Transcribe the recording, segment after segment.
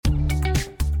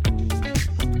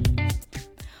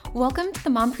Welcome to the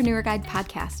Mompreneur Guide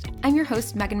podcast. I'm your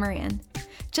host, Megan Moran.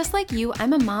 Just like you,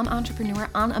 I'm a mom entrepreneur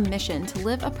on a mission to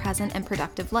live a present and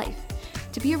productive life,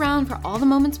 to be around for all the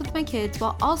moments with my kids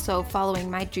while also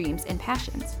following my dreams and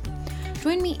passions.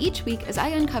 Join me each week as I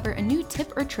uncover a new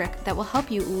tip or trick that will help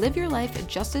you live your life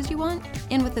just as you want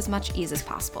and with as much ease as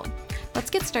possible. Let's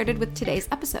get started with today's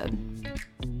episode.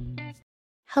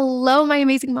 Hello, my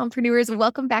amazing mompreneurs.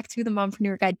 Welcome back to the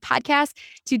Mompreneur Guide podcast.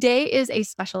 Today is a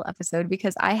special episode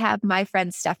because I have my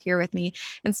friend Steph here with me.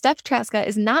 And Steph Traska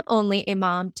is not only a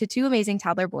mom to two amazing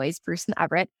toddler boys, Bruce and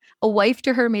Everett, a wife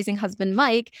to her amazing husband,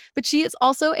 Mike, but she is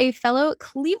also a fellow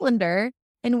Clevelander.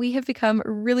 And we have become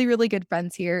really, really good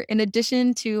friends here. In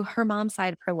addition to her mom's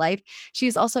side of her life, she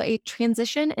is also a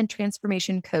transition and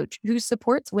transformation coach who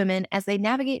supports women as they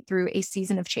navigate through a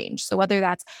season of change. So whether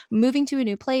that's moving to a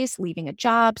new place, leaving a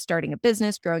job, starting a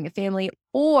business, growing a family,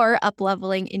 or up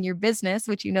leveling in your business,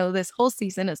 which you know this whole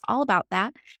season is all about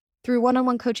that. Through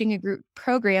one-on-one coaching and group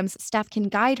programs, Steph can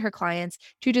guide her clients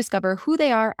to discover who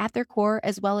they are at their core,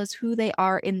 as well as who they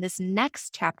are in this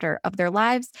next chapter of their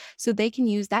lives, so they can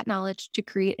use that knowledge to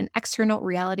create an external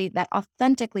reality that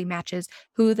authentically matches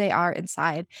who they are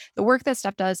inside. The work that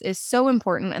Steph does is so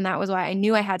important, and that was why I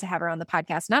knew I had to have her on the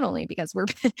podcast, not only because we're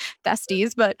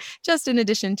besties, but just in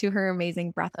addition to her amazing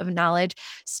breadth of knowledge.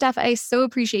 Steph, I so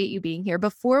appreciate you being here.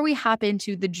 Before we hop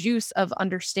into the juice of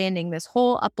understanding this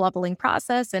whole up-leveling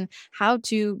process and how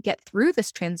to get through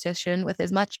this transition with as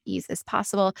much ease as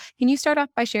possible, can you start off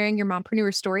by sharing your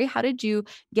mompreneur story? How did you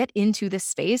get into this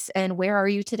space and where are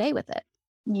you today with it?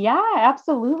 Yeah,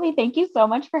 absolutely. Thank you so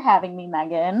much for having me,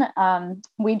 Megan.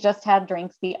 We just had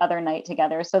drinks the other night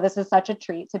together, so this is such a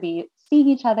treat to be seeing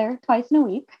each other twice in a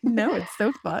week. No, it's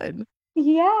so fun.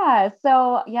 Yeah.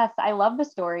 So yes, I love the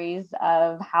stories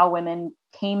of how women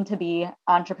came to be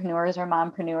entrepreneurs or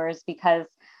mompreneurs, because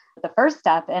the first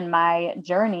step in my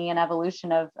journey and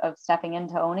evolution of stepping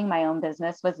into owning my own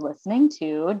business was listening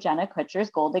to Jenna Kutcher's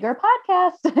Goal Digger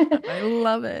podcast. I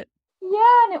love it.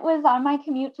 Yeah, and it was on my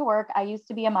commute to work. I used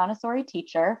to be a Montessori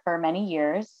teacher for many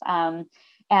years. And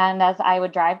as I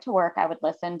would drive to work, I would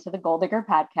listen to the Goal Digger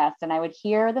podcast and I would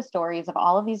hear the stories of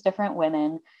all of these different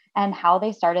women and how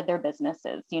they started their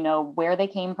businesses, you know, where they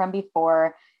came from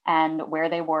before and where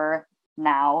they were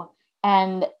now.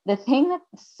 And the thing that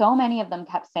so many of them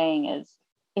kept saying is,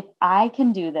 if I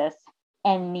can do this,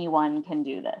 anyone can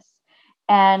do this.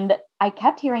 And I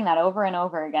kept hearing that over and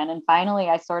over again. And finally,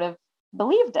 I sort of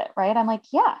believed it, right? I'm like,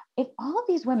 yeah, if all of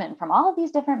these women from all of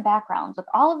these different backgrounds with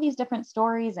all of these different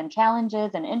stories and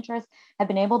challenges and interests have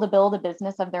been able to build a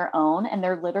business of their own, and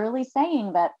they're literally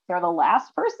saying that they're the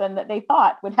last person that they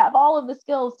thought would have all of the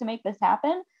skills to make this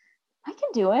happen, I can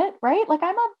do it, right? Like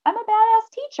I'm a badass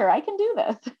teacher. I can do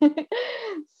this.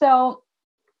 So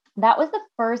that was the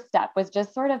first step, was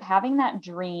just sort of having that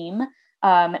dream,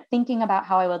 thinking about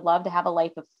how I would love to have a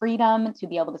life of freedom, to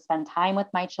be able to spend time with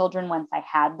my children once I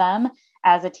had them.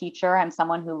 As a teacher, I'm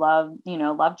someone who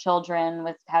loved children,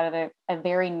 was had a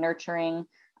very nurturing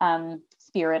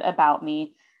spirit about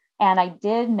me. And I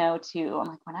did know too, I'm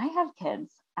like, when I have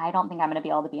kids, I don't think I'm going to be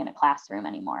able to be in a classroom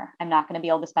anymore. I'm not going to be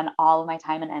able to spend all of my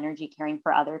time and energy caring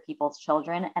for other people's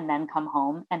children and then come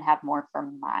home and have more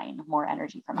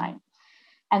energy for mine.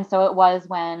 And so it was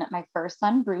when my first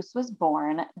son, Bruce, was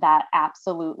born, that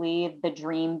absolutely the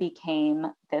dream became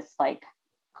this like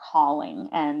calling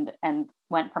and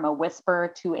went from a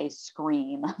whisper to a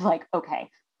scream. Like, okay,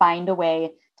 find a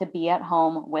way to be at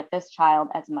home with this child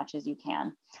as much as you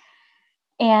can.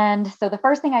 And so the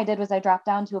first thing I did was I dropped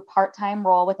down to a part-time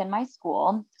role within my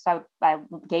school. So I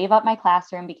gave up my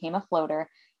classroom, became a floater,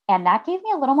 and that gave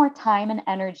me a little more time and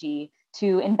energy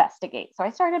to investigate. So I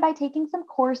started by taking some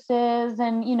courses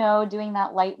and, doing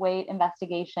that lightweight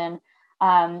investigation.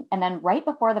 And then right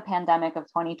before the pandemic of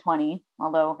 2020,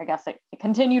 although I guess it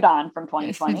continued on from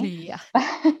 2020. Yeah.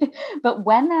 But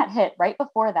when that hit, right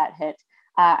before that hit,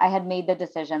 I had made the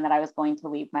decision that I was going to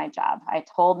leave my job. I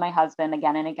told my husband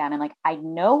again and again, I'm like, I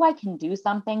know I can do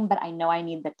something, but I know I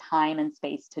need the time and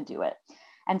space to do it.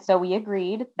 And so we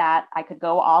agreed that I could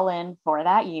go all in for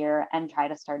that year and try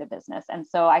to start a business. And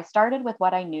so I started with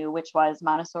what I knew, which was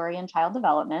Montessori and child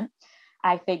development.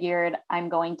 I figured I'm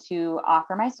going to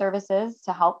offer my services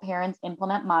to help parents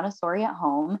implement Montessori at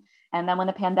home. And then when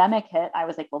the pandemic hit, I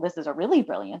was like, well, this is a really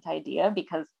brilliant idea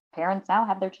because parents now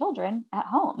have their children at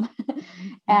home.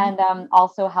 And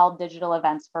also held digital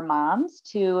events for moms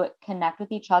to connect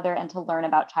with each other and to learn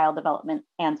about child development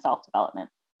and self-development.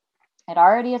 I'd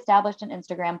already established an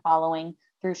Instagram following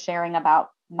through sharing about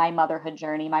my motherhood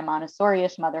journey, my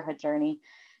Montessori-ish motherhood journey.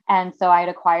 And so I had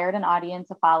acquired an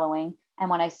audience, a following. And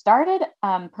when I started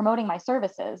promoting my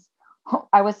services,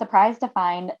 I was surprised to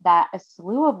find that a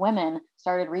slew of women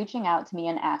started reaching out to me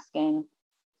and asking,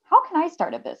 how can I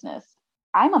start a business?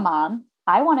 I'm a mom.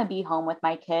 I want to be home with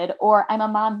my kid, or I'm a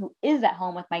mom who is at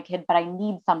home with my kid, but I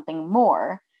need something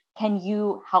more. Can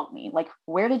you help me? Like,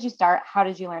 where did you start? How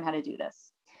did you learn how to do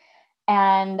this?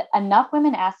 And enough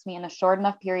women asked me in a short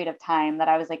enough period of time that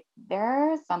I was like,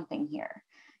 there's something here.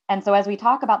 And so, as we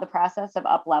talk about the process of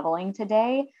up leveling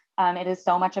today, it is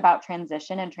so much about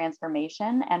transition and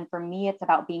transformation. And for me, it's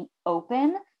about being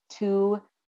open to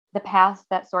the paths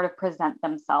that sort of present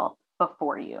themselves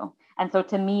before you. And so,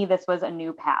 to me, this was a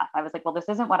new path. I was like, well, this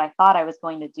isn't what I thought I was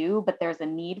going to do, but there's a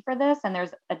need for this. And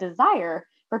there's a desire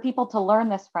for people to learn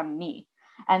this from me.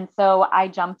 And so I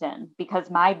jumped in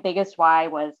because my biggest why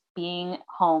was being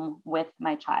home with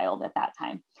my child at that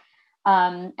time.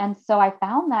 And so I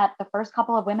found that the first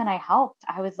couple of women I helped,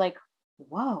 I was like,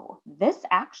 whoa, this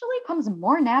actually comes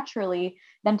more naturally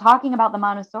than talking about the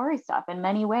Montessori stuff in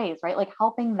many ways, right? Like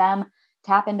helping them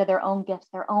tap into their own gifts,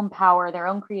 their own power, their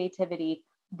own creativity.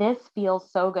 This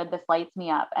feels so good. This lights me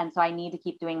up. And so I need to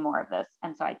keep doing more of this.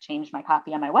 And so I changed my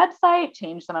copy on my website,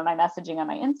 changed some of my messaging on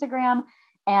my Instagram,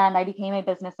 and I became a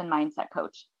business and mindset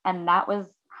coach. And that was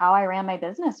how I ran my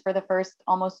business for the first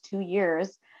almost 2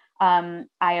 years. I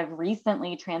have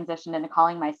recently transitioned into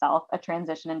calling myself a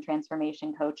transition and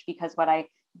transformation coach because what I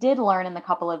did learn in the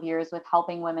couple of years with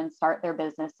helping women start their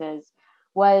businesses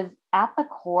was at the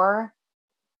core,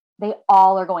 they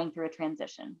all are going through a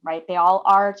transition, right? They all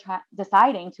are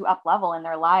deciding to up level in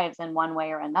their lives in one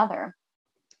way or another.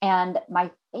 And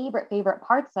my favorite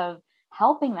parts of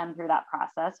helping them through that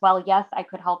process, well, yes, I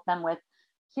could help them with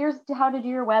here's how to do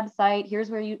your website, here's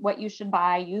what you should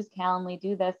buy, use Calendly,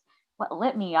 do this. What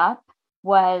lit me up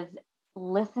was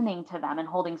listening to them and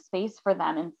holding space for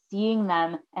them and seeing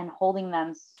them and holding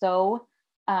them so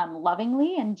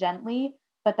lovingly and gently,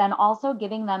 but then also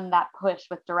giving them that push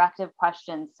with directive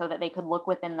questions so that they could look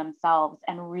within themselves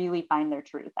and really find their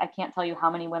truth. I can't tell you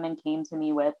how many women came to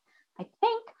me with, I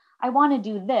think I want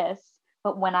to do this.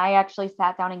 But when I actually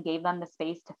sat down and gave them the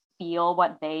space to feel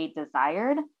what they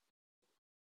desired,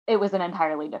 it was an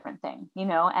entirely different thing,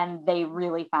 and they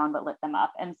really found what lit them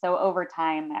up. And so over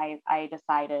time, I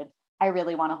decided I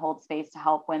really want to hold space to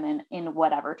help women in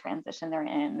whatever transition they're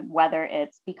in, whether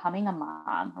it's becoming a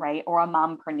mom, right? Or a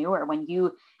mompreneur. When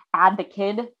you add the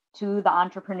kid to the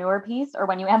entrepreneur piece, or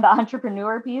when you add the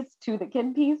entrepreneur piece to the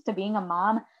kid piece to being a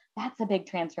mom, that's a big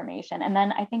transformation. And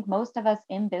then I think most of us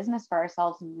in business for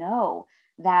ourselves know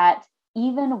that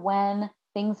even when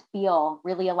things feel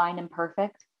really aligned and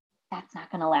perfect, that's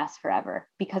not going to last forever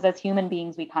because as human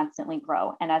beings, we constantly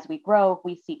grow. And as we grow,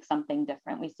 we seek something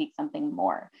different. We seek something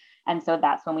more. And so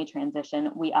that's when we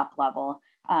transition, we up level.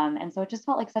 And so it just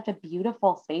felt like such a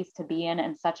beautiful space to be in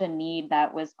and such a need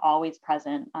that was always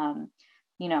present.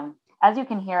 As you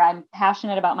can hear, I'm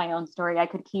passionate about my own story. I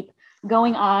could keep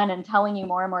going on and telling you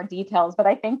more and more details, but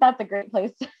I think that's a great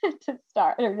place to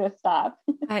start or to stop.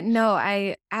 No,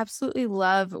 I absolutely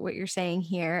love what you're saying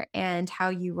here and how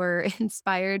you were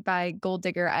inspired by Gold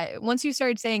Digger. Once you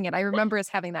started saying it, I remember us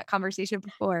having that conversation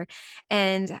before.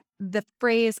 And the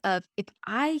phrase of, if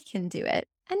I can do it,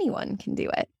 anyone can do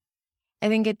it. I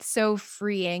think it's so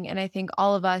freeing. And I think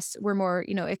all of us were more,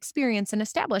 experienced and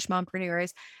established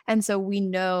mompreneurs. And so we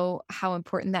know how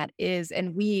important that is.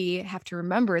 And we have to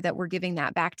remember that we're giving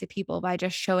that back to people by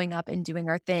just showing up and doing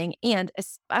our thing. And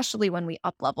especially when we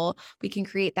up level, we can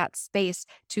create that space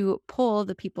to pull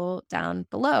the people down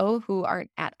below who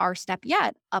aren't at our step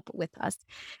yet up with us.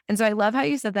 And so I love how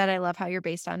you said that. I love how you're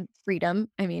based on freedom.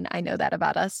 I mean, I know that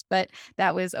about us, but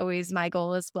that was always my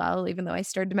goal as well. Even though I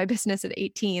started my business at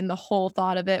 18, the whole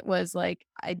thought of it was like,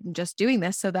 I'm just doing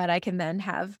this so that I can then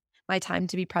have my time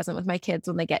to be present with my kids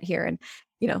when they get here. And,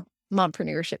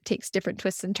 mompreneurship takes different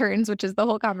twists and turns, which is the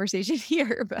whole conversation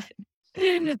here. But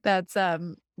that's,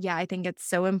 yeah, I think it's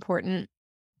so important.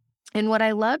 And what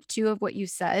I love too of what you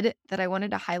said that I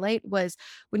wanted to highlight was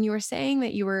when you were saying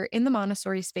that you were in the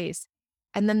Montessori space,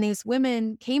 and then these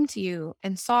women came to you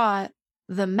and saw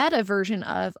the meta version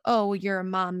of, oh, you're a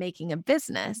mom making a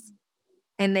business.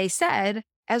 And they said,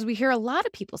 as we hear a lot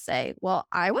of people say, well,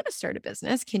 I want to start a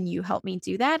business. Can you help me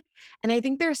do that? And I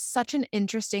think there's such an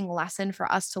interesting lesson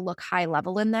for us to look high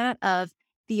level in that of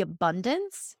the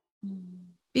abundance,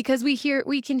 because we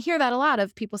can hear that a lot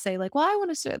of people say like, well, I want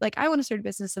to start a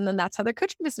business. And then that's how their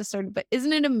coaching business started. But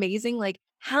isn't it amazing? Like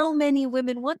how many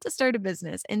women want to start a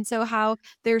business? And so how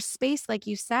there's space, like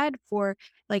you said, for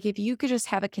like, if you could just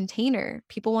have a container,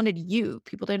 people wanted you,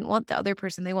 people didn't want the other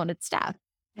person, they wanted staff.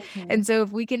 And so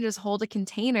if we can just hold a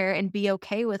container and be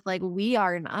okay with like, we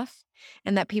are enough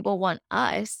and that people want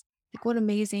us, like what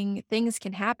amazing things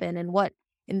can happen and what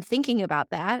in thinking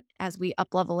about that as we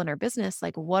up level in our business,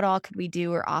 like what all could we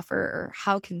do or offer, or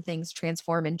how can things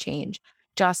transform and change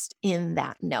just in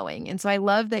that knowing. And so I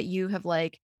love that you have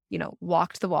like,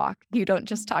 walked the walk. You don't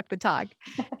just talk the talk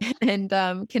and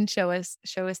can show us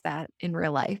that in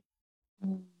real life.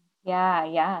 Mm. Yeah,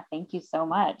 yeah. Thank you so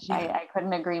much. Yeah. I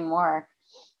couldn't agree more.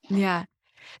 Yeah.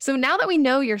 So now that we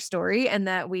know your story and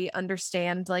that we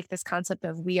understand like this concept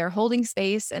of we are holding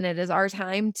space and it is our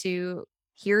time to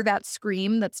hear that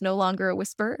scream that's no longer a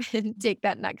whisper and take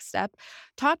that next step,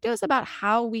 talk to us about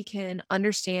how we can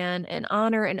understand and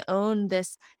honor and own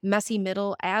this messy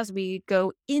middle as we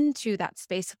go into that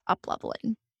space of up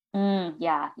leveling.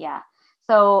 Yeah, yeah.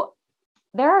 So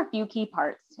there are a few key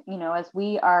parts, as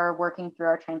we are working through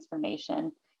our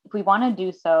transformation. If we want to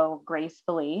do so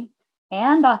gracefully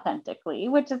and authentically,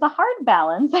 which is a hard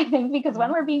balance, I think, because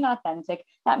when we're being authentic,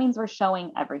 that means we're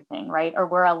showing everything, right? Or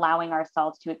we're allowing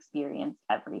ourselves to experience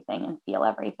everything and feel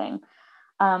everything.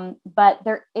 But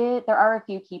there are a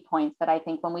few key points that I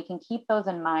think when we can keep those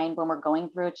in mind when we're going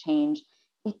through a change,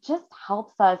 it just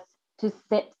helps us to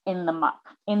sit in the muck,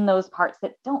 in those parts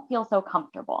that don't feel so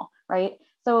comfortable, right?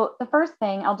 So the first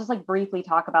thing, I'll just like briefly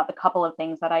talk about the couple of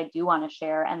things that I do want to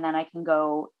share, and then I can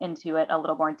go into it a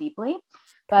little more deeply.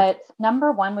 But Perfect.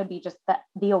 number one would be just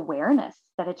the awareness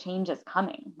that a change is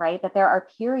coming, right? That there are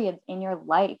periods in your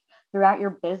life throughout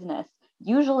your business,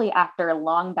 usually after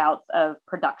long bouts of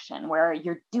production where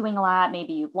you're doing a lot.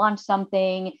 Maybe you've launched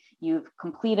something, you've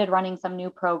completed running some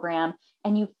new program,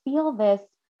 and you feel this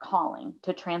calling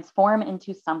to transform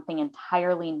into something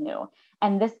entirely new.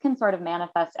 And this can sort of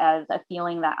manifest as a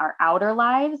feeling that our outer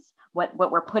lives, what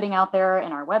we're putting out there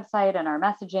in our website and our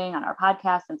messaging on our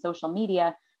podcast and social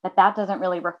media, that doesn't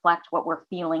really reflect what we're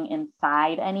feeling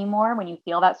inside anymore. When you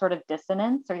feel that sort of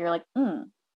dissonance, or you're like,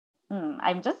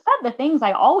 I've just said the things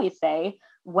I always say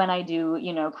when I do,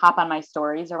 hop on my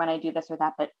stories or when I do this or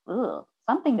that, but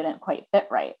something didn't quite fit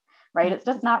right, right? It's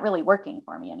just not really working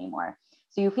for me anymore.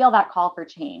 So you feel that call for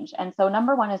change. And so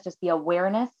number one is just the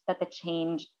awareness that the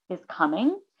change is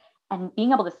coming and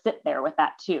being able to sit there with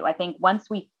that too. I think once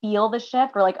we feel the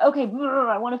shift, we're like, okay,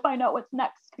 I want to find out what's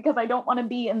next because I don't want to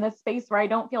be in this space where I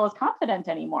don't feel as confident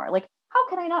anymore. Like, how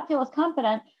can I not feel as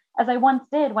confident as I once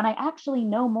did when I actually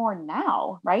know more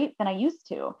now, right, than I used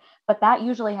to? But that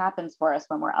usually happens for us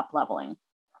when we're up leveling.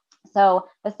 So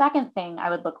the second thing I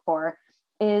would look for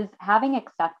is having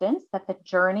acceptance that the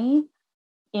journey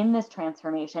in this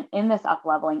transformation, in this up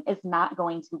leveling, is not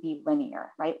going to be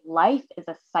linear, right? Life is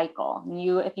a cycle.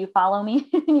 If you follow me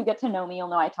and you get to know me, you'll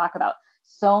know I talk about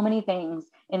so many things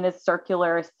in this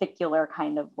circular, secular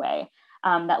kind of way.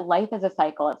 That life is a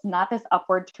cycle. It's not this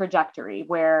upward trajectory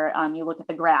where you look at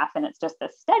the graph and it's just a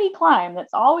steady climb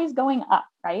that's always going up,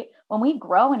 right? When we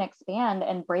grow and expand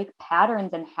and break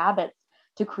patterns and habits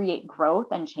to create growth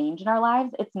and change in our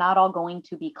lives, it's not all going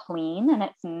to be clean and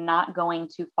it's not going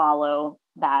to follow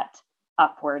that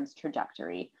upwards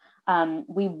trajectory.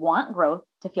 We want growth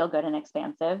to feel good and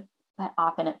expansive, but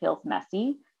often it feels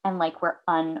messy and like we're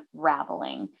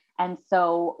unraveling. And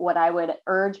so, what I would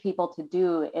urge people to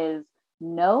do is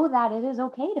know that it is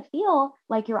okay to feel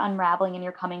like you're unraveling and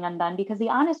you're coming undone, because the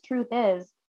honest truth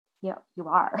is, you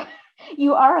are.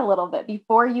 You are a little bit.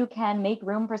 Before you can make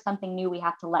room for something new, we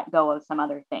have to let go of some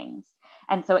other things.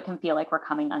 And so it can feel like we're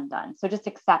coming undone. So just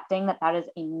accepting that that is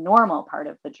a normal part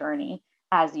of the journey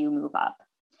as you move up.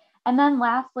 And then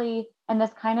lastly, and this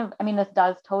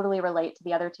does totally relate to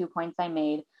the other 2 points I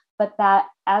made, but that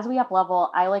as we up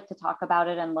level, I like to talk about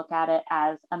it and look at it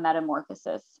as a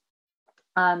metamorphosis.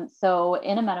 So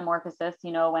in a metamorphosis,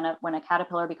 when a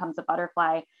caterpillar becomes a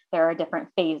butterfly, there are different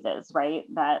phases, right?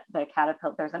 That the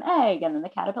caterpillar, there's an egg, and then the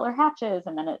caterpillar hatches,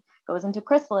 and then it goes into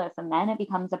chrysalis, and then it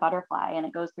becomes a butterfly, and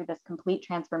it goes through this complete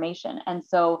transformation. And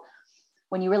so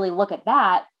when you really look at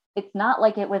that, it's not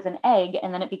like it was an egg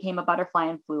and then it became a butterfly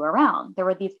and flew around. There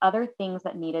were these other things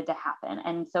that needed to happen.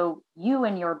 And so you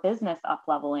and your business up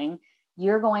leveling,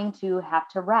 you're going to have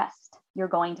to rest. You're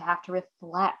going to have to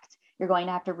reflect. You're going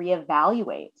to have to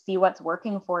reevaluate, see what's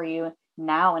working for you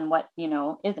now and what,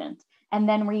 isn't, and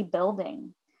then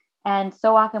rebuilding. And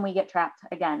so often we get trapped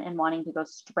again in wanting to go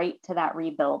straight to that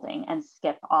rebuilding and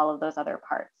skip all of those other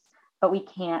parts. But we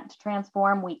can't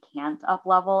transform, we can't up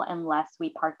level unless we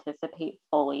participate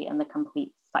fully in the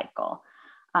complete cycle.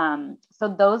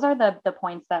 So those are the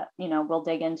points that, we'll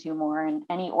dig into more in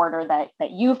any order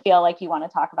that you feel like you want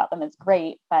to talk about them is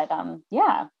great. But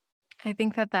yeah. I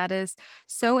think that is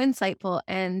so insightful.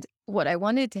 And what I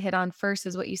wanted to hit on first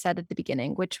is what you said at the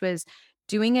beginning, which was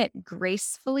doing it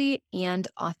gracefully and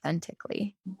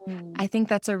authentically. Mm. I think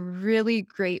that's a really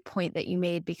great point that you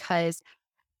made because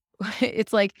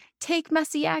it's like, take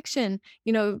messy action,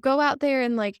 go out there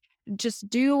and like just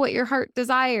do what your heart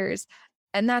desires.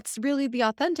 And that's really the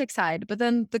authentic side. But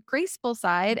then the graceful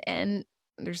side, and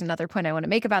there's another point I want to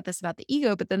make about this about the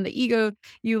ego, but then the ego,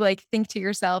 you like think to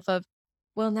yourself of,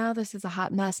 well, now this is a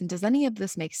hot mess. And does any of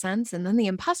this make sense? And then the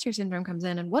imposter syndrome comes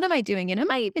in. And what am I doing? And am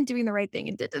I even doing the right thing?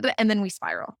 And, and then we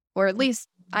spiral, or at least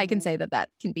I can say that that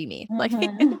can be me. Like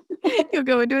Mhm. you'll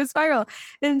go into a spiral.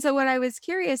 And so what I was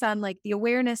curious on, like the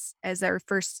awareness as our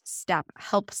first step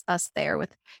helps us there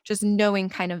with just knowing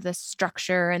kind of the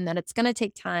structure and that it's going to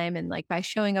take time. And like by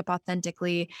showing up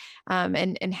authentically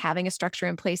and having a structure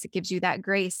in place, it gives you that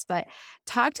grace. But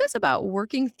talk to us about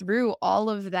working through all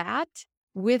of that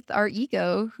with our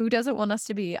ego who doesn't want us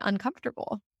to be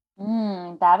uncomfortable.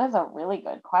 That is a really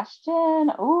good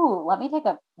question. Ooh, let me take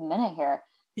a minute here.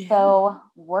 Yeah. So,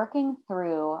 working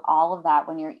through all of that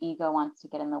when your ego wants to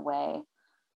get in the way.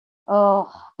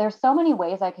 Oh, there's so many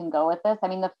ways I can go with this. I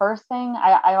mean, the first thing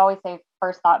I always say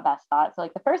first thought, best thought. So,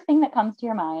 like the first thing that comes to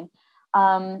your mind,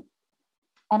 um,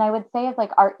 and I would say is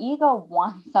like our ego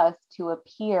wants us to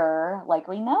appear like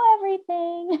we know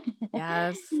everything.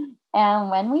 Yes.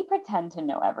 And when we pretend to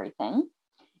know everything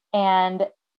and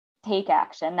take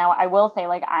action. Now, I will say,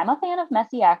 like, I'm a fan of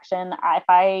messy action.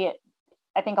 I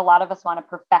think a lot of us want to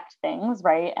perfect things,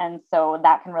 right? And so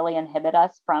that can really inhibit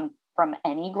us from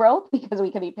any growth because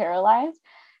we could be paralyzed.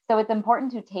 So it's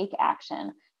important to take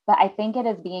action. But I think it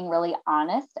is being really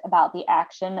honest about the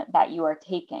action that you are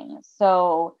taking.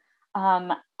 So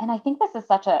and I think this is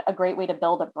such a great way to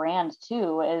build a brand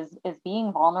too, is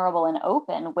being vulnerable and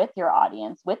open with your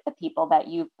audience, with the people that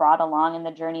you've brought along in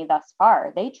the journey thus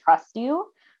far. They trust you,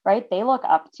 right? They look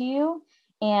up to you.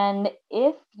 And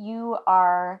if you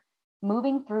are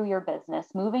moving through your business,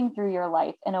 moving through your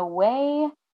life in a way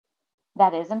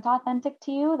that isn't authentic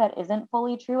to you, that isn't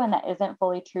fully true, and that isn't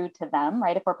fully true to them,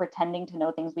 right? If we're pretending to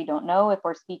know things we don't know, if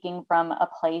we're speaking from a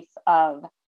place of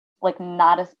like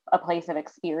not a place of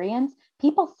experience,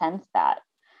 people sense that.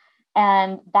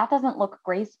 And that doesn't look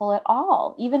graceful at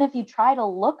all. Even if you try to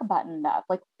look buttoned up,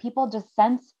 like people just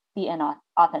sense the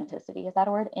inauthenticity. Is that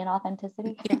a word?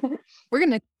 Inauthenticity? Yeah. We're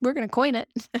gonna coin it.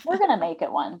 We're going to make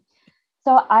it one.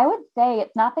 So I would say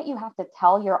it's not that you have to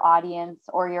tell your audience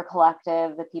or your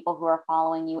collective, the people who are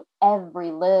following you, every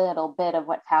little bit of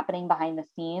what's happening behind the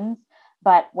scenes.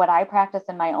 But what I practice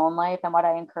in my own life and what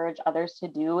I encourage others to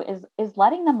do is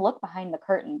letting them look behind the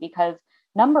curtain because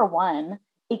number one,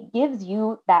 it gives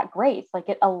you that grace. Like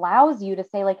it allows you to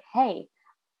say, like, hey,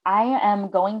 I am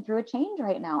going through a change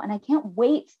right now and I can't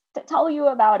wait to tell you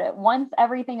about it once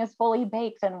everything is fully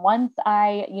baked and once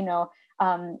I,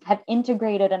 have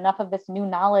integrated enough of this new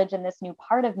knowledge and this new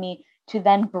part of me to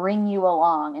then bring you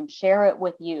along and share it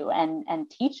with you and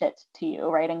teach it to you,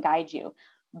 right, and guide you.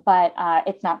 But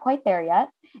it's not quite there yet.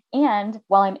 And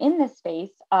while I'm in this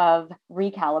space of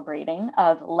recalibrating,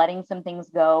 of letting some things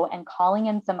go and calling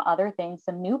in some other things,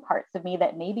 some new parts of me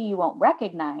that maybe you won't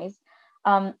recognize,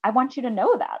 I want you to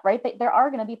know that, right? That there are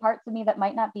going to be parts of me that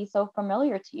might not be so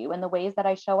familiar to you in the ways that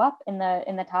I show up in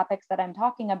the topics that I'm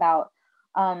talking about.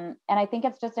 And I think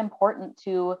it's just important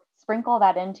to sprinkle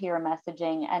that into your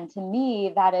messaging. And to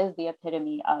me, that is the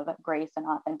epitome of grace and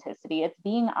authenticity. It's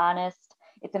being honest.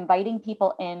 It's inviting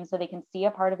people in so they can see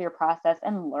a part of your process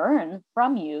and learn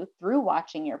from you through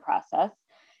watching your process.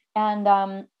 And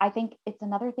I think it's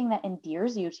another thing that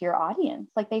endears you to your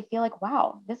audience. Like they feel like,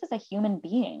 wow, this is a human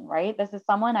being, right? This is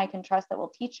someone I can trust that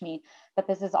will teach me, but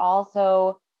this is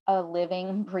also a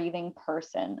living, breathing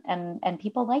person. And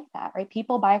people like that, right?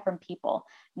 People buy from people,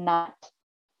 not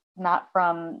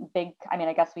from big, I mean,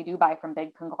 I guess we do buy from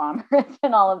big conglomerates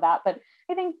and all of that, but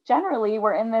I think generally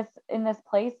we're in this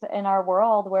place in our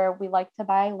world where we like to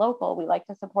buy local, we like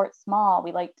to support small,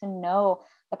 we like to know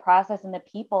the process and the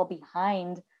people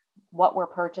behind what we're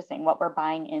purchasing, what we're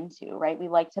buying into, right? We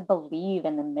like to believe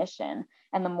in the mission.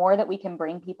 And the more that we can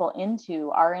bring people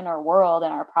into our inner world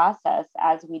and our process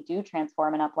as we do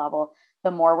transform and up level,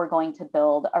 the more we're going to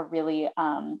build a really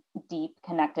deep,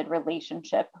 connected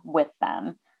relationship with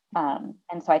them.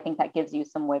 And so I think that gives you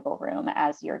some wiggle room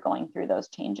as you're going through those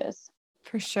changes.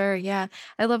 For sure. Yeah.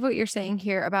 I love what you're saying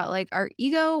here about like our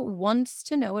ego wants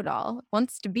to know it all,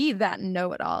 wants to be that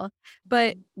know it all,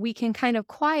 but we can kind of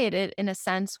quiet it in a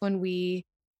sense when we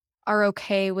are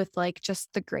okay with like just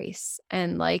the grace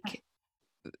and like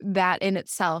that in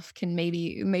itself can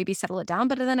maybe settle it down.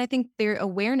 But then I think the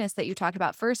awareness that you talked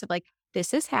about first of like,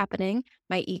 this is happening.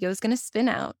 My ego is going to spin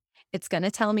out. It's going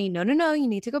to tell me, no, no, no, you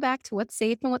need to go back to what's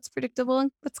safe and what's predictable and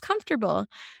what's comfortable.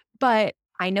 But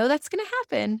I know that's going to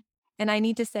happen. And I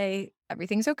need to say,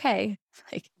 everything's okay.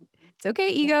 Like, It's okay,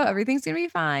 ego. Yeah. Everything's going to be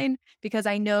fine because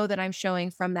I know that I'm showing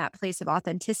from that place of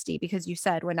authenticity. Because you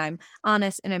said when I'm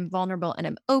honest and I'm vulnerable and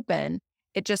I'm open,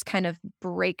 it just kind of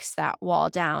breaks that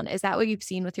wall down. Is that what you've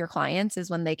seen with your clients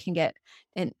is when they can get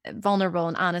vulnerable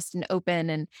and honest and open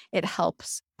and it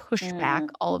helps push back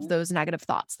all of Mhm. those negative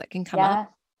thoughts that can come up? Yes.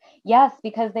 Yes,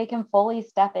 because they can fully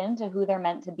step into who they're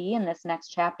meant to be in this next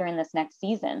chapter, in this next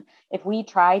season. If we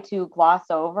try to gloss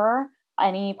over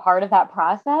any part of that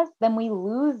process, then we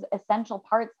lose essential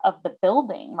parts of the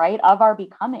building, right? Of our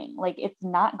becoming. Like it's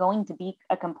not going to be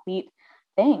a complete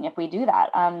thing if we do that.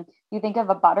 You think of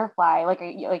a butterfly, like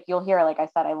you'll hear, like I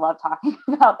said, I love talking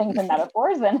about things in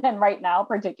metaphors, and right now,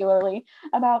 particularly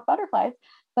about butterflies.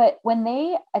 But when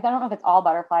I don't know if it's all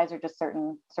butterflies or just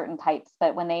certain types,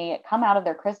 but when they come out of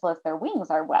their chrysalis, their wings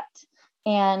are wet.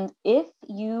 And if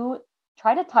you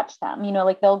try to touch them,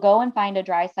 like they'll go and find a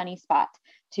dry, sunny spot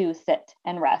to sit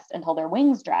and rest until their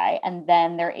wings dry, and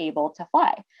then they're able to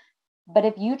fly. But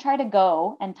if you try to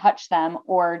go and touch them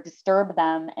or disturb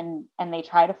them and they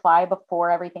try to fly before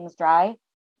everything's dry,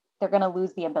 they're going to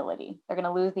lose the ability. They're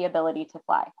going to lose the ability to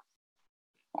fly.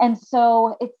 And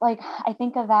so it's like, I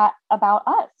think of that about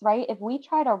us, right? If we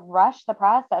try to rush the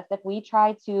process, if we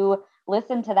try to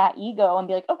listen to that ego and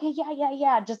be like, okay,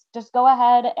 yeah, just go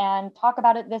ahead and talk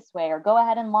about it this way, or go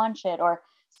ahead and launch it, or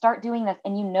start doing this.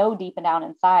 And deep and down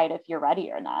inside if you're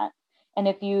ready or not. And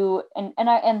if you,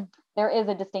 and there is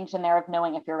a distinction there of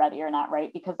knowing if you're ready or not,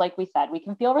 right? Because like we said, we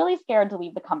can feel really scared to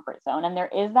leave the comfort zone. And there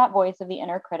is that voice of the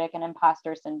inner critic and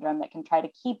imposter syndrome that can try to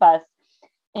keep us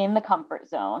in the comfort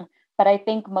zone. But I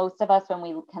think most of us, when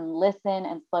we can listen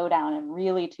and slow down and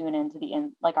really tune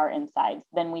into like our insides,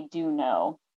 then we do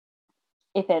know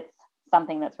if it's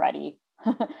something that's ready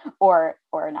or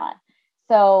not.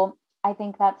 So I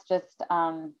think that's just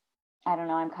I don't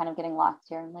know. I'm kind of getting lost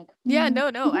here. I'm like, Yeah, no.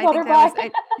 I think that butterfly.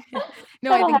 was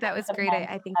no, I That'll think happen that was with great. men,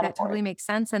 I think that metaphors. totally makes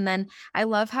sense. And then I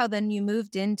love how then you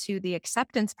moved into the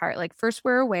acceptance part. Like first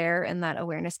we're aware and that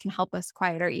awareness can help us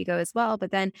quiet our ego as well. But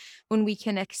then when we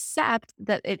can accept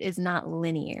that it is not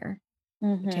linear,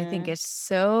 which I think Mm-hmm. is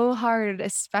so hard,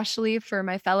 especially for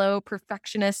my fellow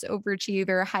perfectionist,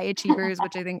 overachiever, high achievers,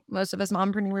 which I think most of us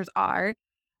mompreneurs are.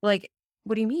 Like,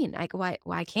 what do you mean? Like,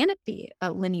 why can't it be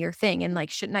a linear thing? And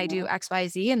like, shouldn't I do X, Y,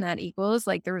 Z and that equals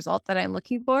like the result that I'm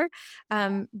looking for?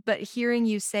 But hearing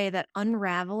you say that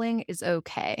unraveling is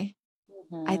okay,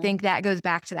 I Mm-hmm. think that goes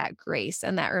back to that grace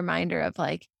and that reminder of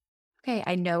like, okay,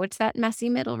 I know it's that messy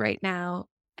middle right now,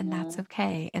 and that's Mm-hmm.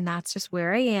 okay. And that's just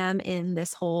where I am in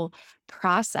this whole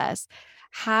process.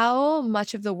 How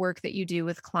much of the work that you do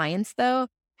with clients, though,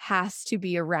 has to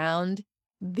be around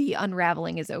the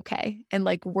unraveling is okay and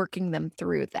like working them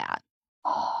through that?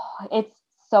 Oh, it's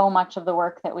so much of the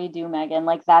work that we do, Megan.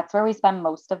 Like that's where we spend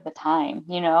most of the time,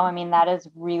 I mean, that is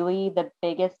really the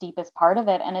biggest, deepest part of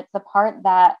it. And it's the part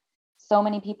that so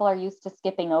many people are used to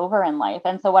skipping over in life.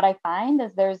 And so what I find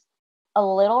is there's a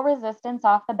little resistance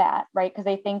off the bat, right? Because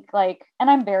they think like, and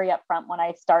I'm very upfront when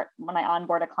I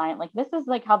onboard a client, like this is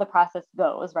like how the process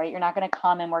goes, right? You're not going to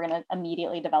come and we're going to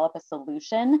immediately develop a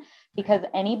solution, because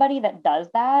anybody that does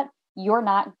that, you're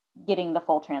not getting the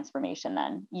full transformation.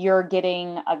 Then you're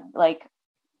getting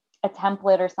a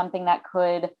template or something that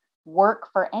could work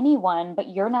for anyone, but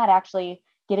you're not actually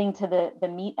getting to the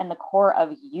meat and the core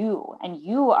of you. And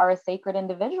you are a sacred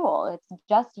individual. It's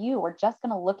just you. We're just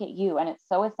going to look at you. And it's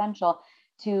so essential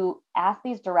to ask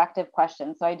these directive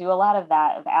questions. So I do a lot of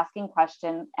that, of asking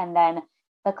questions, and then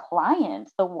the client,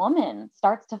 the woman,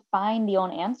 starts to find the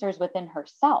own answers within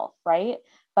herself, right?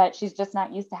 But she's just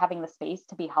not used to having the space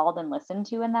to be held and listened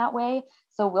to in that way.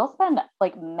 So we'll spend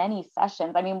like many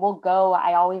sessions. I mean,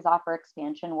 I always offer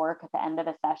expansion work at the end of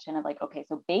the session of like, okay,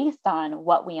 so based on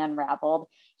what we unraveled,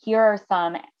 here are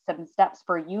some steps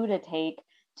for you to take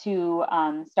to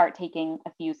start taking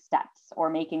a few steps or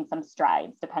making some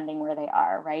strides, depending where they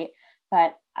are, right?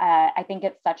 But I think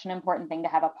it's such an important thing to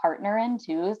have a partner in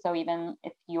too. So even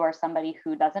if you are somebody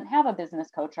who doesn't have a business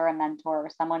coach or a mentor or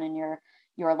someone in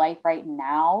your life right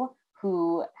now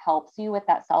who helps you with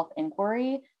that self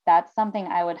inquiry, that's something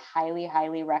I would highly,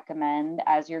 highly recommend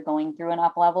as you're going through an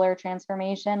up level or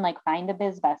transformation. Like find a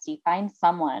biz bestie, find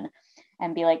someone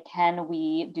and be like, can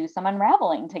we do some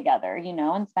unraveling together,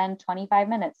 and spend 25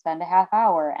 minutes, spend a half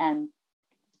hour, and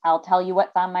I'll tell you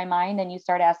what's on my mind. And you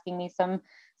start asking me some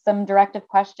directive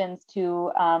questions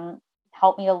to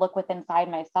help me to look within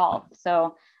inside myself.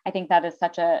 So I think that is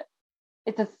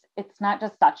it's not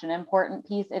just such an important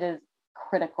piece, it is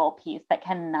critical piece that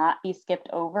cannot be skipped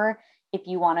over if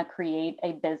you want to create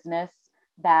a business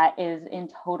that is in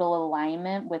total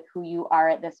alignment with who you are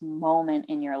at this moment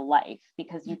in your life,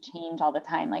 because you change all the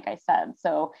time, like I said.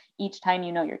 So each time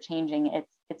you know you're changing,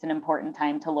 it's an important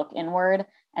time to look inward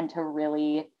and to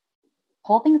really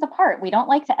pull things apart. We don't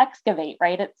like to excavate,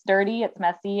 right? It's dirty, it's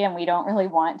messy, and we don't really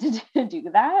want to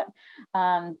do that.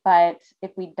 But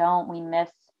if we don't, we miss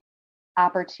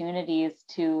opportunities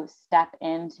to step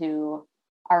into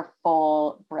our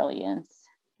full brilliance.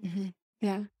 Mm-hmm.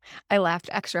 Yeah. I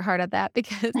laughed extra hard at that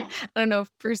because I don't know if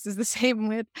Bruce is the same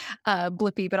with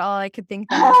Blippy, but all I could think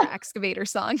then was the excavator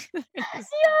song. Just, Yes.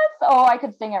 Oh, I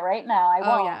could sing it right now. I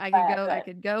oh yeah, won't, I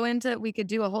could go into we could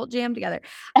do a whole jam together.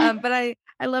 But I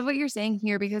love what you're saying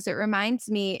here because it reminds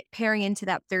me pairing into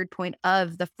that third point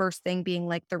of the first thing being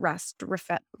like the rest,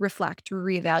 reflect,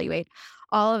 reevaluate,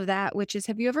 all of that, which is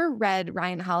have you ever read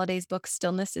Ryan Holiday's book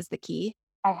Stillness is the Key?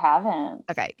 I haven't.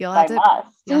 Okay, I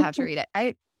must. you'll have to read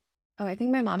it. I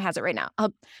think my mom has it right now.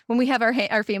 When we have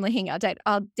our family hangout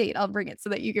I'll bring it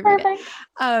so that you can read it.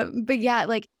 Perfect. But yeah,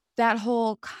 like that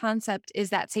whole concept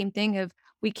is that same thing of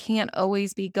we can't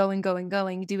always be going,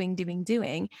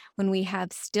 doing when we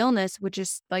have stillness, which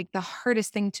is like the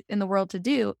hardest thing in the world to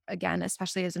do, again,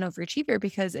 especially as an overachiever,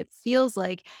 because it feels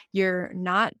like you're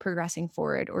not progressing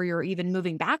forward or you're even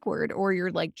moving backward or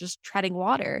you're like just treading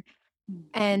water.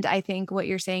 And I think what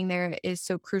you're saying there is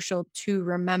so crucial to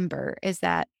remember is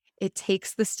that it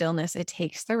takes the stillness, it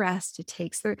takes the rest,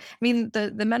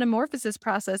 the metamorphosis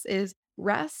process is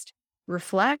rest,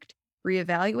 reflect,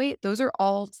 reevaluate. Those are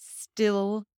all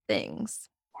still things.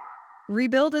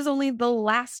 Rebuild is only the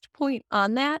last point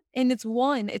on that. And it's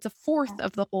a fourth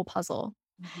of the whole puzzle.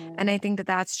 Mm-hmm. And I think that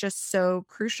that's just so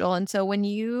crucial. And so when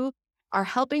you are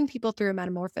helping people through a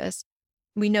metamorphosis,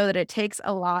 we know that it takes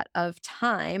a lot of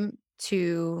time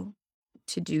to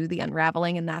do the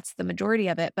unraveling, and that's the majority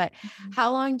of it. But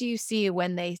how long do you see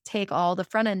when they take all the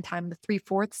front end time, the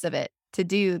 3/4 of it, to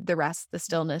do the rest, the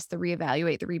stillness, the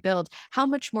reevaluate, the rebuild? How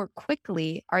much more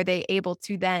quickly are they able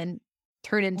to then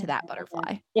turn into that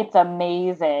butterfly? It's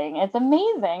amazing. It's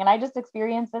amazing. And I just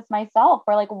experienced this myself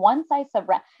where like once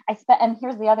and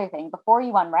here's the other thing, before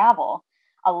you unravel,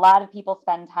 a lot of people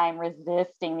spend time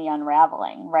resisting the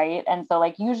unraveling, right? And so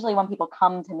like usually when people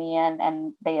come to me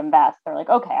and they invest, they're like,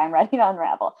 okay, I'm ready to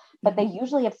unravel. But they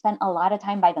usually have spent a lot of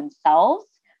time by themselves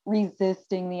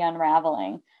resisting the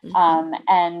unraveling.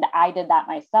 And I did that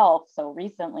myself. So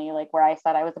recently, like where I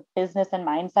said I was a business and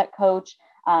mindset coach,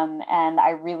 and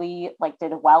I really like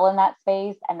did well in that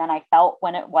space. And then I felt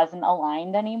when it wasn't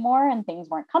aligned anymore and things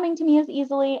weren't coming to me as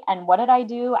easily. And what did I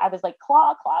do? I was like,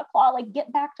 claw, like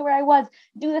get back to where I was,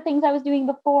 do the things I was doing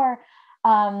before.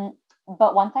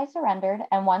 But once I surrendered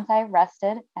and once I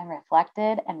rested and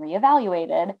reflected and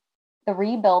reevaluated, the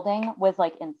rebuilding was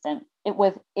like instant. It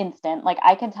was instant. Like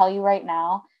I can tell you right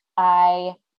now,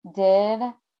 I did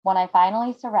when I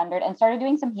finally surrendered and started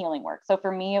doing some healing work. So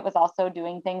for me, it was also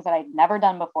doing things that I'd never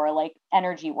done before, like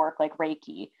energy work, like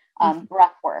Reiki,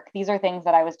 breath work. These are things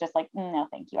that I was just like, no,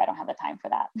 thank you. I don't have the time for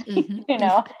that,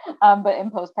 but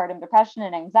in postpartum depression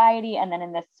and anxiety, and then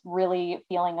in this really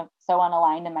feeling of so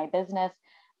unaligned in my business,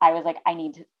 I was like,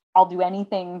 I'll do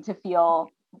anything to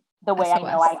feel the way SOS.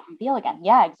 I know I can feel again.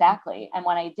 Yeah, exactly. And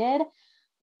when I did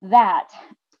that,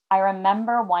 I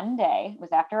remember one day, it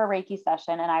was after a Reiki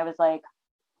session, and I was like,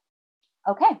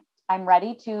 okay, I'm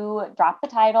ready to drop the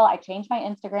title. I changed my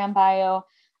Instagram bio.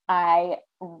 I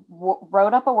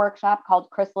wrote up a workshop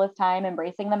called Chrysalis Time,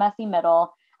 Embracing the Messy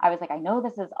Middle. I was like, I know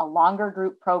this is a longer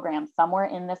group program somewhere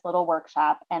in this little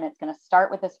workshop, and it's going to start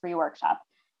with this free workshop.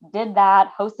 Did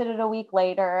that, hosted it a week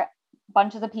later.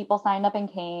 Bunches of people signed up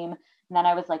and came. And then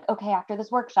I was like, okay, after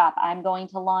this workshop, I'm going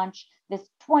to launch this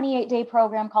 28-day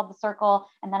program called The Circle.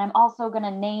 And then I'm also going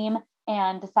to name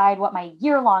and decide what my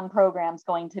year-long program is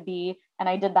going to be. And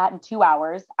I did that in 2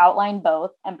 hours, outlined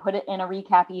both, and put it in a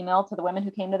recap email to the women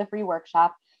who came to the free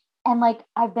workshop. And like,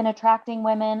 I've been attracting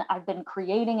women. I've been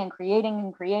creating.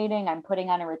 I'm putting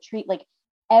on a retreat, like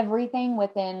everything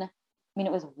within,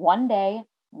 it was one day,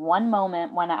 one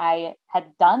moment when I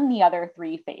had done the other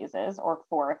 3 phases, or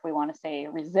 4, if we want to say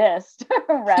resist,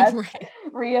 rest, right.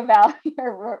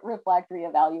 Reevaluate, reflect,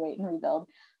 reevaluate, and rebuild.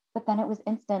 But then it was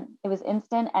instant. It was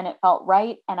instant and it felt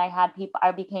right. And I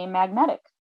became magnetic.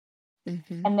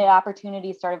 And the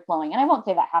opportunities started flowing. And I won't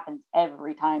say that happens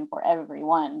every time for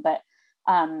everyone, but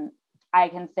I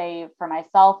can say for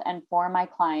myself and for my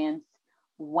clients,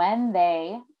 when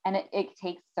it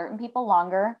takes certain people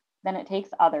longer than it takes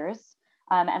others.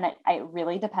 And it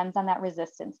really depends on that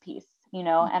resistance piece,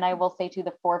 and I will say too,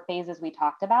 the 4 phases we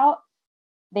talked about,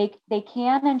 they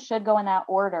can and should go in that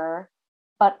order,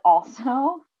 but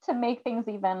also to make things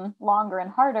even longer and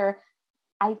harder,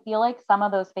 I feel like some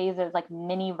of those phases, like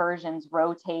mini versions,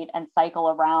 rotate and cycle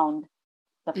around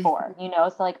the four,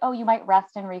 so like, oh, you might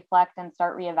rest and reflect and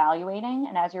start reevaluating.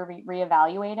 And as you're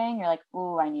reevaluating, you're like,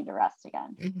 ooh, I need to rest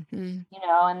again,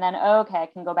 and then, okay, I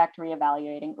can go back to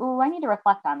reevaluating. Ooh, I need to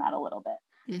reflect on that a little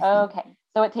bit. Okay.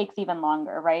 So it takes even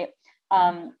longer, right?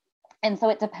 And so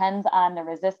it depends on the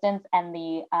resistance and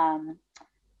the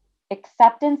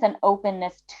acceptance and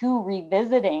openness to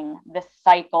revisiting the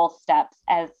cycle steps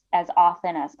as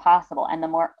often as possible. And the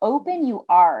more open you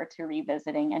are to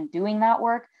revisiting and doing that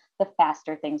work, the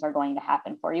faster things are going to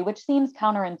happen for you, which seems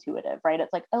counterintuitive, right?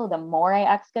 It's like, oh, the more I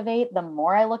excavate, the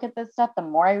more I look at this stuff, the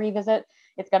more I revisit,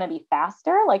 it's going to be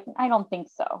faster. Like, I don't think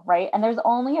so, right? And there's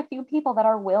only a few people that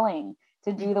are willing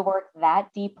to do the work that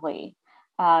deeply,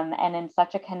 and in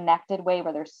such a connected way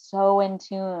where they're so in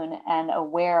tune and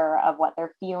aware of what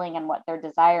they're feeling and what they're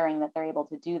desiring, that they're able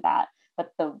to do that.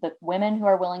 But the women who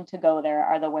are willing to go there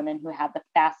are the women who have the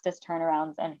fastest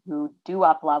turnarounds and who do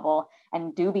up level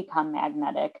and do become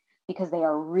magnetic, because they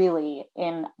are really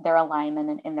in their alignment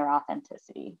and in their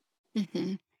authenticity.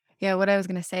 Yeah, what I was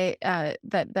gonna say,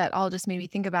 that all just made me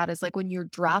think about is like when you're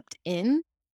dropped in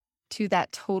to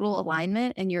that total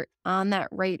alignment and you're on that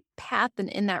right path and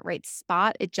in that right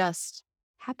spot, it just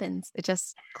happens. It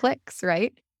just clicks,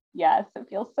 right? Yes, it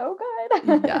feels so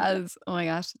good. Yes. Oh my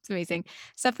gosh, it's amazing.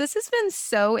 Steph, this has been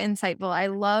so insightful. I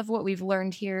love what we've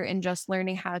learned here in just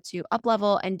learning how to up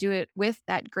level and do it with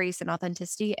that grace and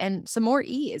authenticity and some more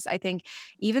ease. I think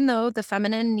even though the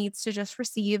feminine needs to just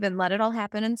receive and let it all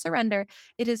happen and surrender,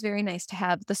 it is very nice to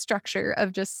have the structure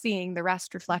of just seeing the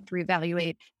rest, reflect,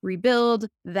 reevaluate, rebuild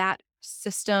that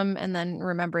system, and then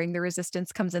remembering the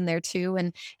resistance comes in there too,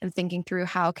 and thinking through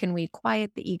how can we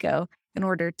quiet the ego in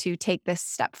order to take this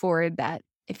step forward that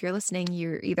if you're listening,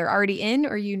 you're either already in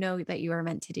or you know that you are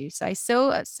meant to do. So I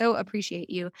so appreciate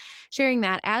you sharing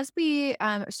that. As we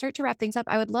start to wrap things up,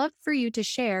 I would love for you to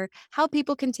share how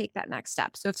people can take that next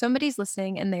step. So if somebody's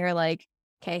listening and they're like,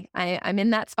 okay, I'm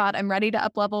in that spot, I'm ready to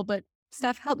up level, but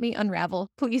Steph, help me unravel.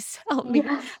 Please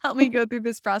Yeah. help me go through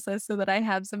this process so that I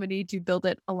have somebody to build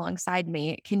it alongside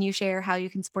me. Can you share how you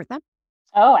can support them?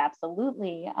 Oh,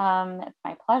 absolutely. It's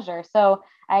my pleasure. So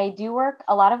I do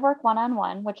a lot of work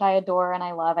one-on-one, which I adore and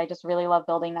I love. I just really love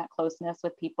building that closeness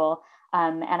with people.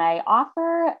 And I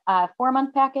offer a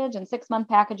 4-month package and 6-month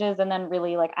packages. And then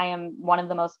really, like, I am one of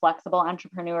the most flexible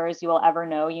entrepreneurs you will ever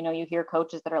know. You hear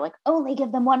coaches that are like, only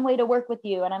give them one way to work with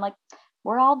you. And I'm like,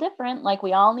 we're all different. Like,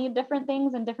 we all need different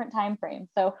things in different time frames.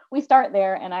 So we start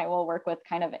there, and I will work with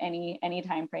kind of any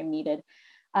time frame needed.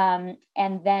 And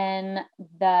then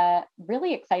the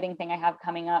really exciting thing I have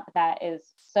coming up that is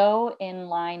so in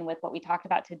line with what we talked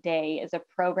about today is a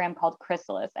program called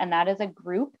Chrysalis. And that is a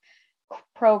group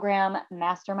program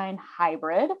mastermind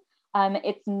hybrid.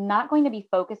 It's not going to be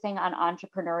focusing on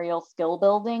entrepreneurial skill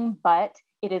building, but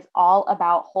it is all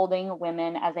about holding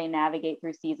women as they navigate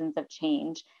through seasons of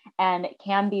change. And it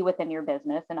can be within your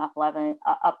business and up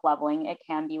leveling. It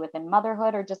can be within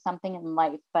motherhood or just something in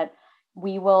life. But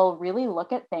we will really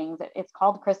look at things. It's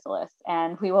called Chrysalis,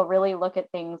 and we will really look at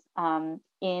things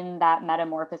in that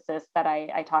metamorphosis that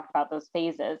I talked about, those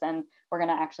phases. And we're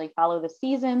going to actually follow the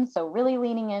seasons. So really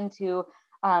leaning into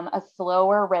a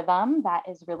slower rhythm that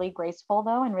is really graceful,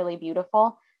 though, and really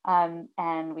beautiful.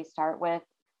 And we start with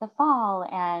the fall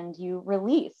and you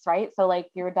release, right? So like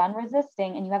you're done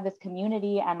resisting and you have this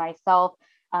community and myself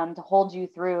to hold you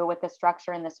through with this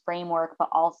structure and this framework, but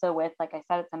also with, like I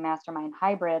said, it's a mastermind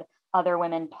hybrid, other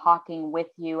women talking with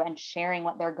you and sharing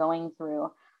what they're going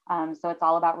through. So it's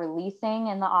all about releasing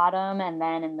in the autumn. And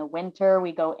then in the winter,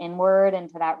 we go inward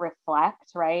into that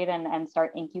reflect, right? And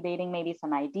start incubating maybe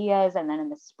some ideas. And then in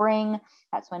the spring,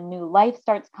 that's when new life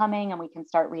starts coming and we can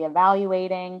start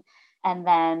reevaluating. And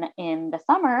then in the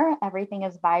summer, everything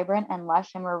is vibrant and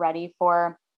lush and we're ready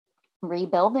for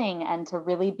rebuilding and to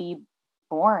really be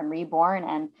reborn,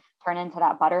 and turn into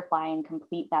that butterfly and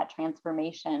complete that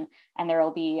transformation. And there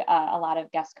will be a lot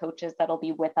of guest coaches that'll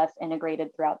be with us integrated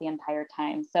throughout the entire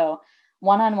time. So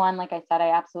one-on-one, like I said,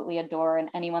 I absolutely adore. And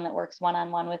anyone that works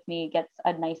one-on-one with me gets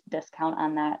a nice discount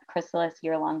on that Chrysalis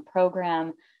year-long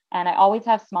program. And I always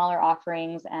have smaller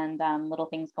offerings and little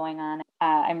things going on.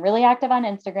 I'm really active on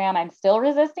Instagram. I'm still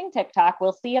resisting TikTok.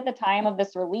 We'll see at the time of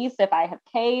this release if I have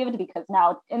caved, because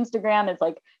now Instagram is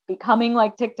like becoming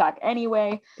like TikTok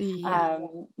anyway. Yeah.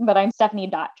 But I'm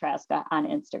Stephanie.Traska on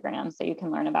Instagram. So you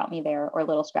can learn about me there, or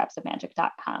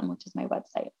littlescrapsofmagic.com, which is my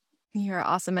website. You're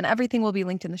awesome. And everything will be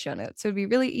linked in the show notes. So it'd be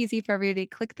really easy for everybody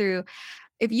to click through.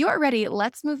 If you are ready,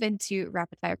 let's move into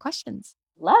rapid fire questions.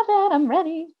 Love it. I'm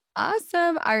ready.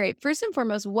 Awesome. All right. First and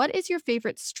foremost, what is your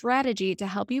favorite strategy to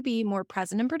help you be more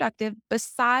present and productive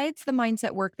besides the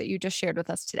mindset work that you just shared with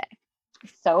us today?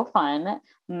 So fun.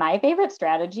 My favorite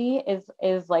strategy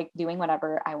is like doing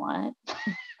whatever I want.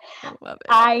 I love it.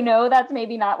 I know that's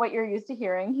maybe not what you're used to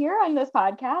hearing here on this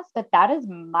podcast, but that is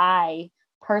my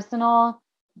personal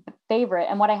favorite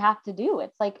and what I have to do.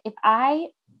 It's like if I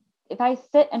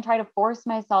sit and try to force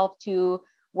myself to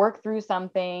work through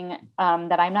something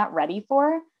that I'm not ready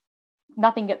for,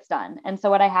 nothing gets done. And so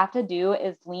what I have to do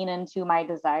is lean into my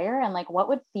desire and like what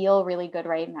would feel really good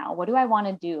right now? What do I want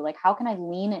to do? Like how can I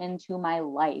lean into my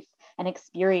life and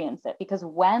experience it? Because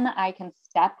when I can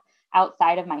step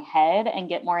outside of my head and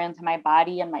get more into my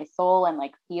body and my soul and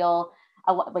like feel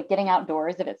like getting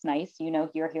outdoors if it's nice,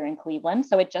 you're here in Cleveland.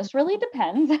 So it just really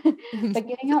depends. But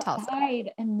getting To toss up.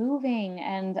 outside and moving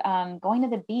and going to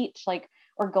the beach, like,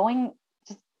 or going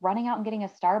just running out and getting a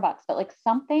Starbucks, but like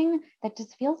something that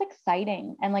just feels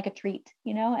exciting and like a treat,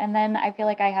 and then I feel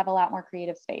like I have a lot more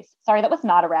creative space. Sorry, that was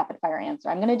not a rapid fire answer.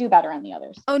 I'm going to do better on the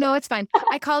others. Oh, no, it's fine.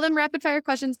 I call them rapid fire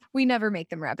questions. We never make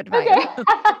them rapid fire. Okay.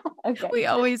 Okay. We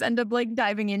always end up like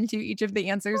diving into each of the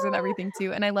answers and everything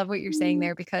too. And I love what you're saying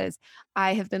there because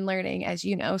I have been learning, as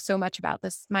you know, so much about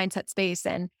this mindset space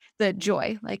and the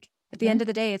joy. Like at the end Mhm. of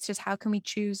the day, it's just how can we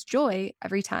choose joy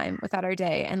every time without our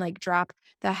day and like drop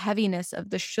the heaviness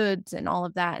of the shoulds and all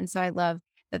of that. And so I love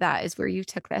that that is where you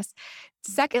took this.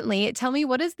 Secondly, tell me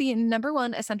what is the number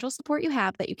one essential support you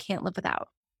have that you can't live without?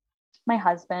 My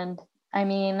husband. I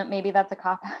mean, maybe that's a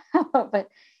cop out, but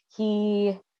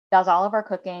he does all of our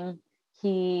cooking.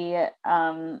 He,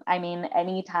 I mean,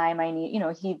 anytime I need,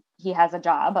 he has a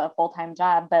job, a full-time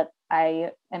job, but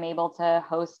I am able to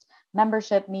host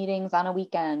membership meetings on a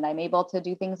weekend. I'm able to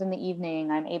do things in the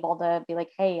evening. I'm able to be like,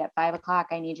 hey, at 5 o'clock,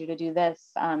 I need you to do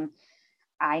this.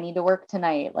 I need to work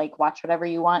tonight, like watch whatever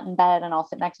you want in bed and I'll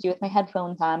sit next to you with my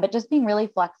headphones on, but just being really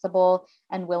flexible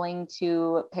and willing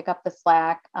to pick up the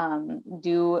slack,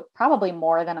 do probably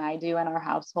more than I do in our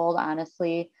household,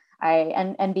 honestly.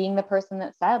 And being the person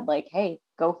that said like, hey,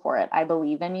 go for it. I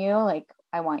believe in you. Like,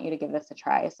 I want you to give this a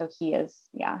try. So he's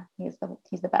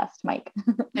the best, Mike.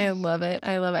 I love it.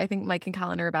 I love it. I think Mike and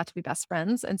Colin are about to be best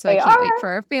friends. And so I They can't wait are. for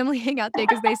our family hangout day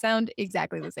because they sound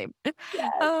exactly the same.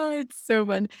 Yes. Oh, it's so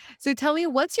fun. So tell me,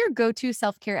 what's your go-to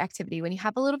self-care activity when you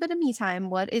have a little bit of me time?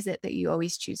 What is it that you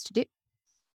always choose to do?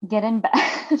 Get in bed.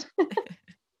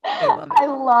 I love it. I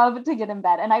love to get in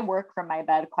bed and I work from my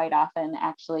bed quite often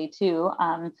actually too.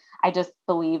 I just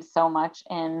believe so much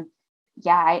in,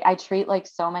 yeah, I treat like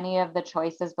so many of the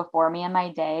choices before me in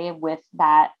my day with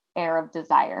that air of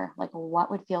desire, like what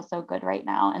would feel so good right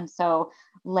now. And so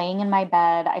laying in my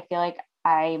bed, I feel like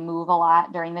I move a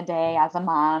lot during the day as a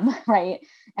mom, right?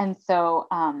 And so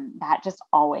that just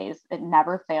always, it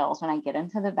never fails when I get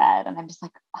into the bed and I'm just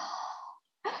like, oh,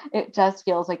 it just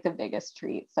feels like the biggest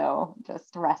treat. So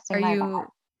just resting Are my body. you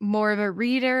more of a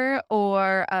reader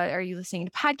or are you listening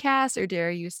to podcasts or are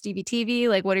you Stevie TV?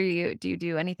 Like, what are you, do you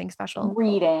do anything special?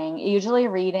 Reading, usually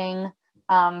reading.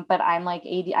 But I'm like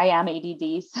I am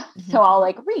ADD, Mhm. so I'll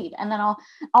like read, and then I'll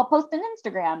post an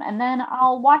Instagram, and then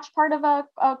I'll watch part of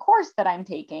a course that I'm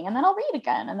taking, and then I'll read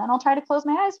again, and then I'll try to close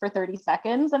my eyes for 30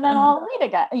 seconds, and then Uh-huh. I'll read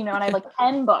again, and I have like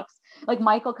 10 books. Like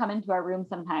Mike will come into our room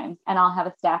sometimes, and I'll have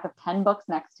a stack of 10 books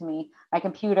next to me, my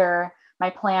computer,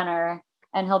 my planner,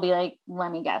 and he'll be like, let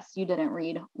me guess, you didn't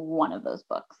read one of those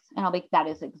books. And I'll be, that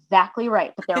is exactly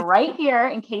right. But they're right here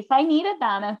in case I needed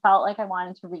them and felt like I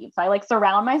wanted to read. So I like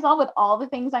surround myself with all the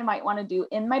things I might want to do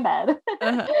in my bed.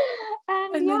 Uh-huh.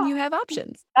 And And then yeah, you have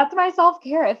options. that's my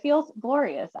self-care. It feels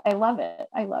glorious. I love it.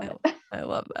 I love I, it. I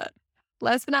love that.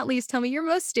 Last but not least, tell me your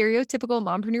most stereotypical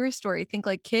mompreneur story. Think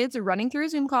like kids running through a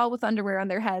Zoom call with underwear on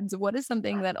their heads. What is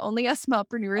something that only us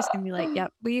mompreneurs can be like,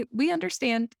 yep, we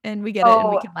understand and we get it and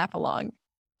we Oh, can laugh along.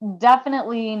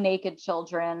 definitely naked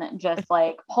children, just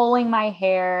like pulling my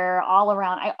hair all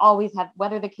around. I always have,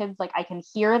 whether the kids, like I can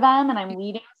hear them and I'm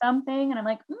leading something and I'm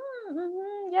like,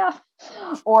 yeah.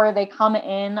 Or they come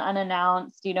in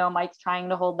unannounced, Mike's trying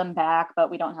to hold them back,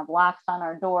 but we don't have locks on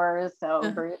our doors.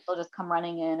 So Bruce will just come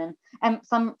running in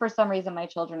for some reason, my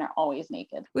children are always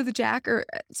naked. With Jack or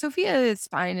Sophia is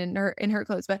fine in her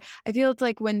clothes, but I feel it's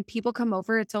like when people come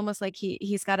over, it's almost like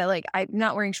he's got to like I'm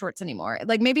not wearing shorts anymore.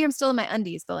 Like maybe I'm still in my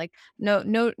undies, but like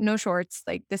no shorts.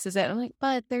 Like this is it. I'm like,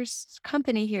 but there's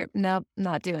company here. Nope,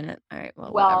 not doing it. All right,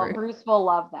 well Well, whatever. Bruce will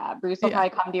love that. Bruce will Yeah.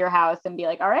 probably come to your house and be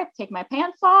like, all right, take my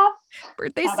pants off.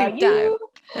 Birthday How suit about you?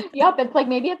 time. Yep. It's like,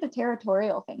 maybe it's a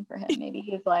territorial thing for him. Maybe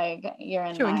he's like, you're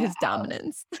in Showing my his house.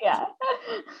 dominance. Yeah.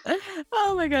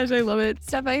 Oh my gosh, I love it.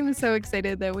 Steph, I am so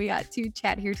excited that we got to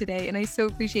chat here today. And I so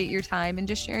appreciate your time and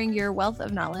just sharing your wealth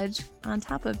of knowledge on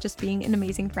top of just being an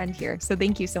amazing friend here. So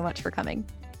thank you so much for coming.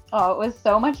 Oh, it was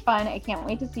so much fun. I can't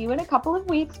wait to see you in a couple of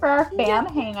weeks for our fam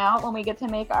hangout when we get to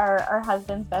make our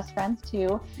husbands best friends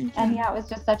too. And yeah, it was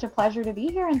just such a pleasure to be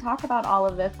here and talk about all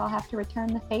of this. I'll have to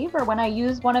return the favor when I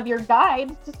use one of your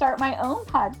guides to start my own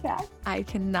podcast. I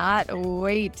cannot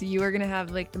wait. You are going to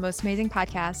have like the most amazing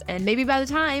podcast. And maybe by the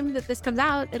time that this comes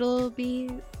out, it'll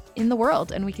be in the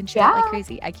world and we can share it like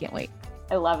crazy. I can't wait.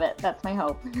 I love it. That's my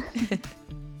hope.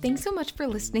 Thanks so much for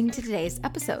listening to today's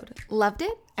episode. Loved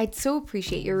it? I'd so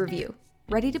appreciate your review.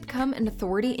 Ready to become an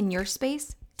authority in your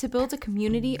space? To build a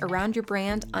community around your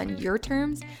brand on your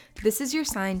terms? This is your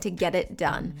sign to get it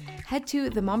done. Head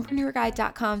to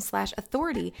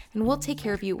themompreneurguide.com/authority and we'll take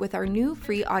care of you with our new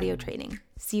free audio training.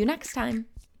 See you next time.